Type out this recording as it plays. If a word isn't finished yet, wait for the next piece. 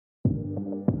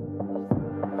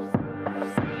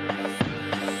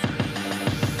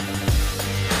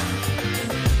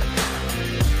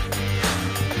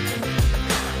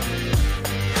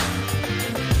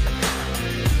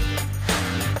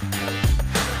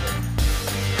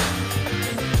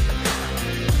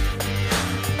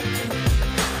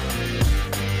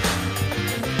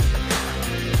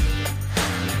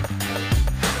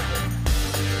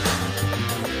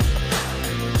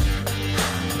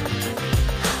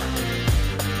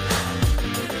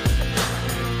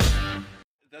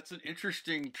that's an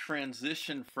interesting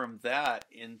transition from that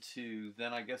into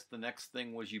then I guess the next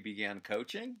thing was you began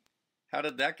coaching. How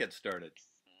did that get started?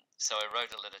 So I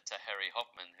wrote a letter to Harry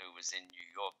Hopman, who was in New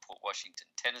York, Port Washington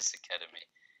Tennis Academy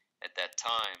at that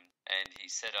time, and he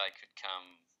said I could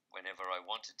come whenever I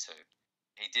wanted to.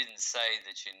 He didn't say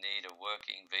that you need a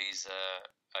working visa.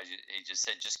 He just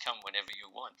said, just come whenever you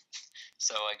want.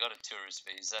 So I got a tourist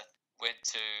visa, went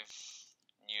to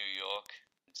New York,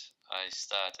 and I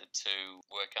started to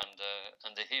work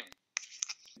under him.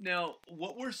 Now,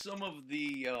 what were some of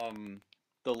the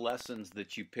lessons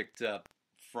that you picked up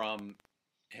from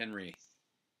Harry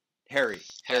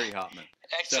Hopman?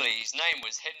 Actually, his name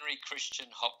was Henry Christian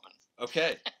Hopman.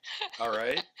 Okay, all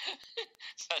right.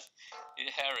 But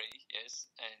Harry, yes.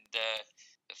 And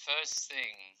the first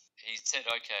thing he said,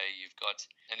 okay, you've got,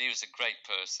 and he was a great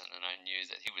person, and I knew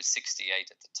that he was 68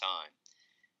 at the time,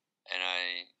 and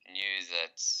I knew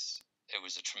that it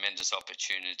was a tremendous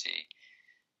opportunity.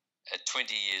 At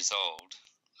 20 years old,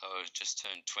 I just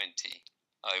turned 20,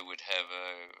 I would have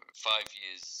 5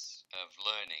 years of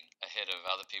learning ahead of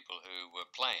other people who were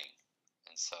playing,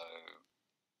 and so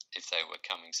if they were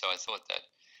coming. So I thought that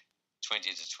 20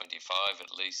 to 25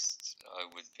 at least,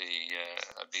 I'd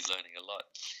be learning a lot.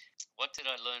 What did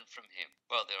I learn from him?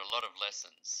 Well, there are a lot of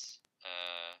lessons.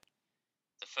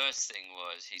 The first thing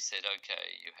was he said,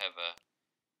 okay,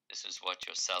 this is what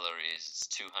your salary is. It's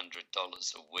 $200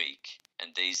 a week,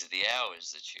 and these are the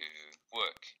hours that you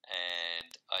work.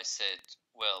 And I said,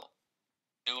 well,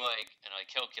 and I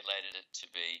calculated it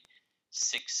to be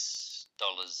 $6.25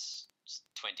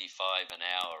 an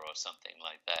hour or something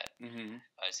like that. Mm-hmm.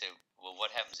 I said, well,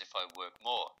 what happens if I work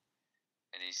more?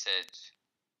 And he said,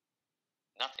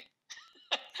 nothing.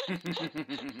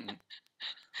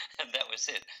 And that was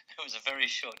it. It was a very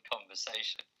short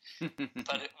conversation.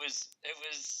 But it was,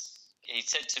 he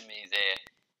said to me there,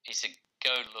 he said,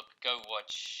 go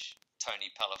watch Tony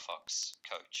Palafox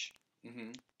coach. Mm-hmm.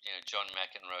 You know, John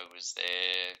McEnroe was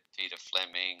there, Peter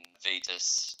Fleming,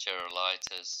 Vitas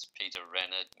Gerolaitis, Peter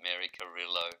Rennert, Mary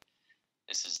Carrillo.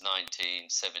 This is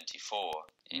 1974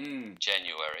 in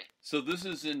January. So this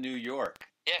is in New York?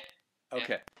 Yeah.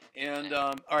 Okay. Yeah. And,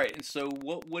 all right, and so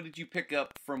what did you pick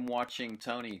up from watching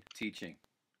Tony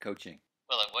coaching?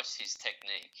 Well, I watched his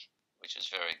technique, which was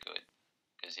very good,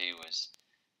 because he was,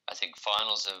 I think,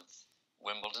 finals of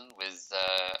Wimbledon with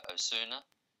Osuna,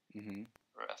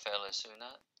 Rafael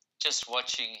Osuna. Just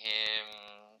watching him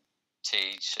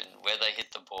teach and where they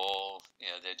hit the ball, you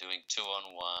know, they're doing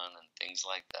 2-on-1 and things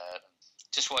like that.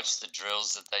 Just watch the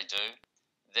drills that they do.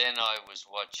 Then I was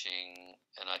watching,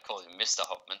 and I call him Mr.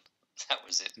 Hopman. That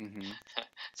was it.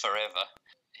 Forever.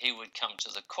 He would come to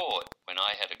the court when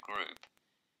I had a group,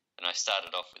 and I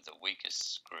started off with the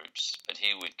weakest groups, but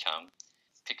he would come,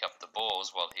 pick up the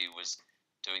balls while he was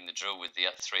doing the drill with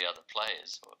the 3 other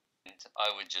players. And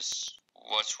I would just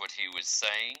watch what he was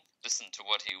saying, listen to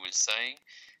what he was saying,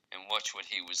 and watch what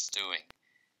he was doing,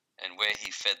 and where he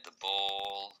fed the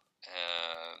ball,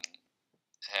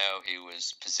 how he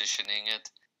was positioning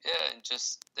it. Yeah, and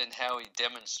just then how he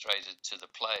demonstrated to the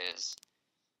players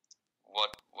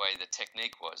what way the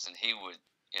technique was. And he would,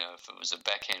 you know, if it was a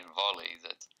backhand volley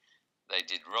that they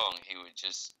did wrong, he would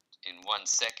just, in 1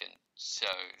 second, show,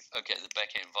 okay, the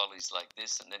backhand volley's like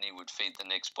this, and then he would feed the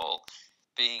next ball.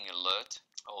 Being alert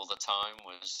all the time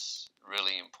was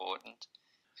really important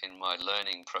in my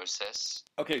learning process.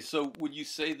 Okay, so would you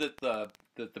say that the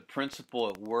principle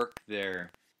at work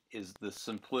there is the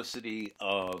simplicity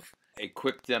of a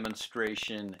quick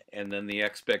demonstration and then the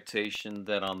expectation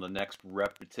that on the next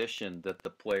repetition that the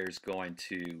player's going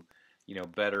to, you know,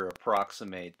 better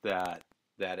approximate that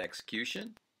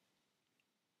execution?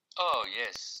 Oh,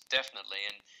 yes, definitely.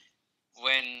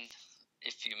 And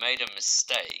if you made a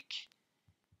mistake,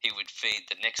 he would feed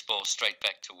the next ball straight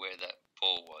back to where that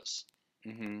ball was.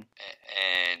 Mm-hmm.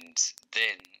 And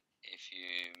then if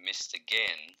you missed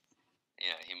again, you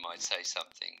know, he might say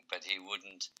something, but he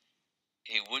wouldn't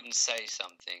say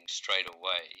something straight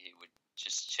away. He would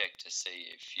just check to see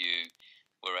if you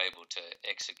were able to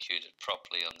execute it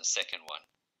properly on the second one.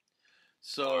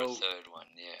 So, or a third one,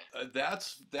 yeah.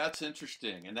 That's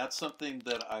interesting, and that's something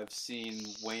that I've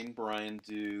seen Wayne Bryan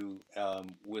do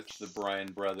with the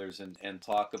Bryan brothers and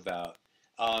talk about.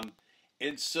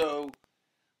 And so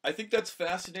I think that's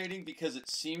fascinating because it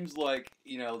seems like,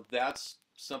 you know, that's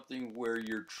something where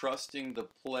you're trusting the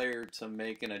player to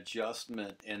make an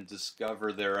adjustment and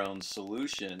discover their own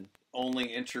solution,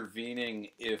 only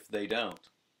intervening if they don't.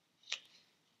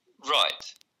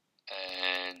 Right.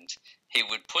 And he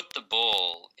would put the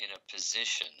ball in a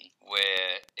position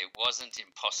where it wasn't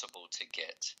impossible to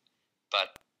get,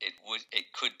 but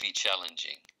it could be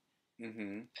challenging.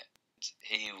 Mm-hmm.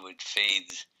 He would feed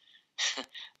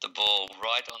the ball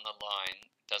right on the line.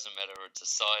 Doesn't matter if it's a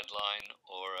sideline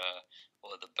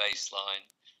or the baseline,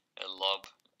 a lob.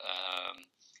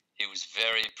 He was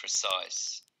very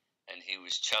precise, and he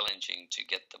was challenging to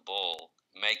get the ball,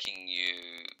 making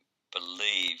you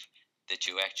believe that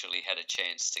you actually had a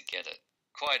chance to get it.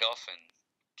 Quite often,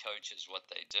 coaches, what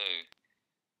they do,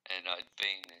 and I'd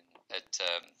been at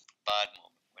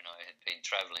Bardmore when I had been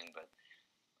travelling, but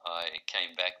I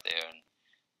came back there, and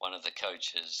one of the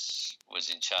coaches was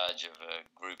in charge of a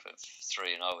group of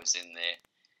 3, and I was in there,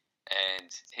 and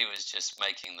he was just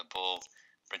making the ball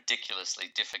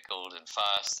ridiculously difficult and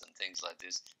fast and things like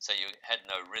this, so you had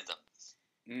no rhythm.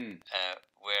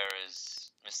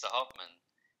 Whereas Mr. Hopman,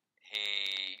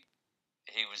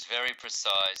 he was very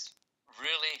precise,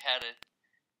 really had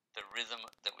the rhythm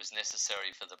that was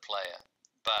necessary for the player,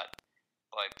 but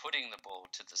by putting the ball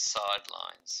to the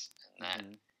sidelines and that,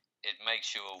 it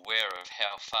makes you aware of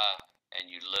how far, and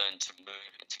you learn to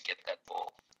move to get that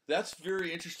ball. That's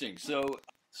very interesting.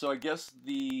 So I guess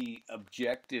the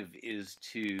objective is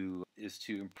to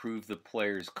improve the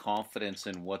player's confidence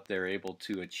in what they're able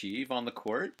to achieve on the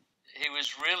court. He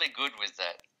was really good with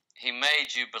that. He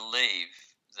made you believe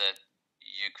that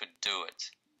you could do it.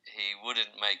 He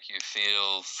wouldn't make you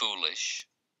feel foolish.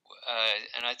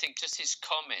 And I think just his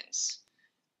comments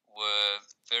were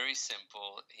very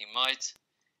simple. He might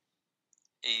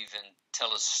even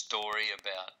tell a story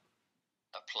about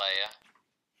a player,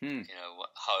 you know,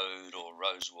 Hode or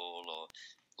Rosewall or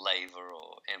Laver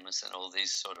or Emerson, all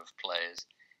these sort of players.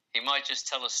 He might just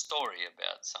tell a story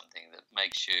about something that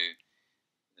makes you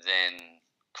then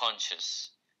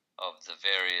conscious of the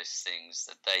various things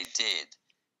that they did.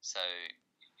 So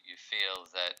you feel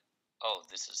that, oh,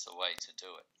 this is the way to do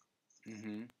it.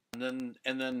 Mm-hmm.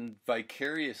 And then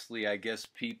vicariously, I guess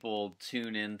people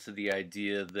tune into the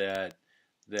idea that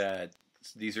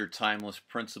these are timeless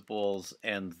principles,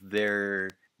 and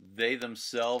they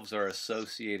themselves are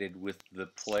associated with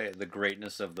the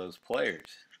greatness of those players.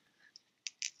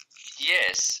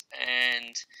 Yes,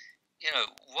 and you know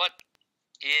what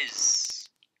is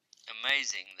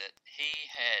amazing, that he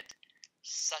had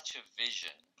such a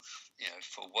vision, you know,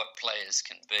 for what players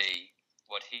can be.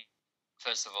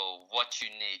 First of all, what you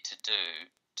need to do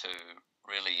to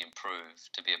really improve,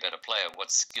 to be a better player,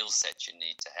 what skill set you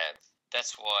need to have.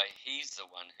 That's why he's the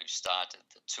one who started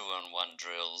the 2-on-1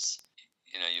 drills.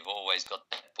 You know, you've always got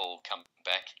that ball come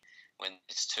back when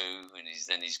it's 2, and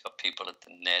he's got people at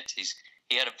the net. He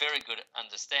had a very good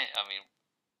understanding. I mean,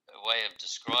 a way of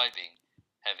describing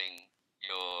having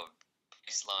your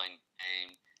baseline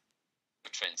game,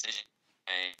 your transition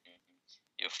game,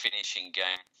 your finishing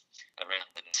game around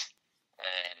the net,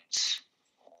 and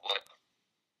what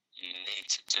you need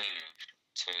to do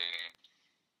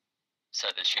so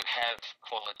that you have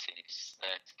qualities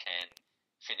that can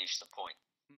finish the point.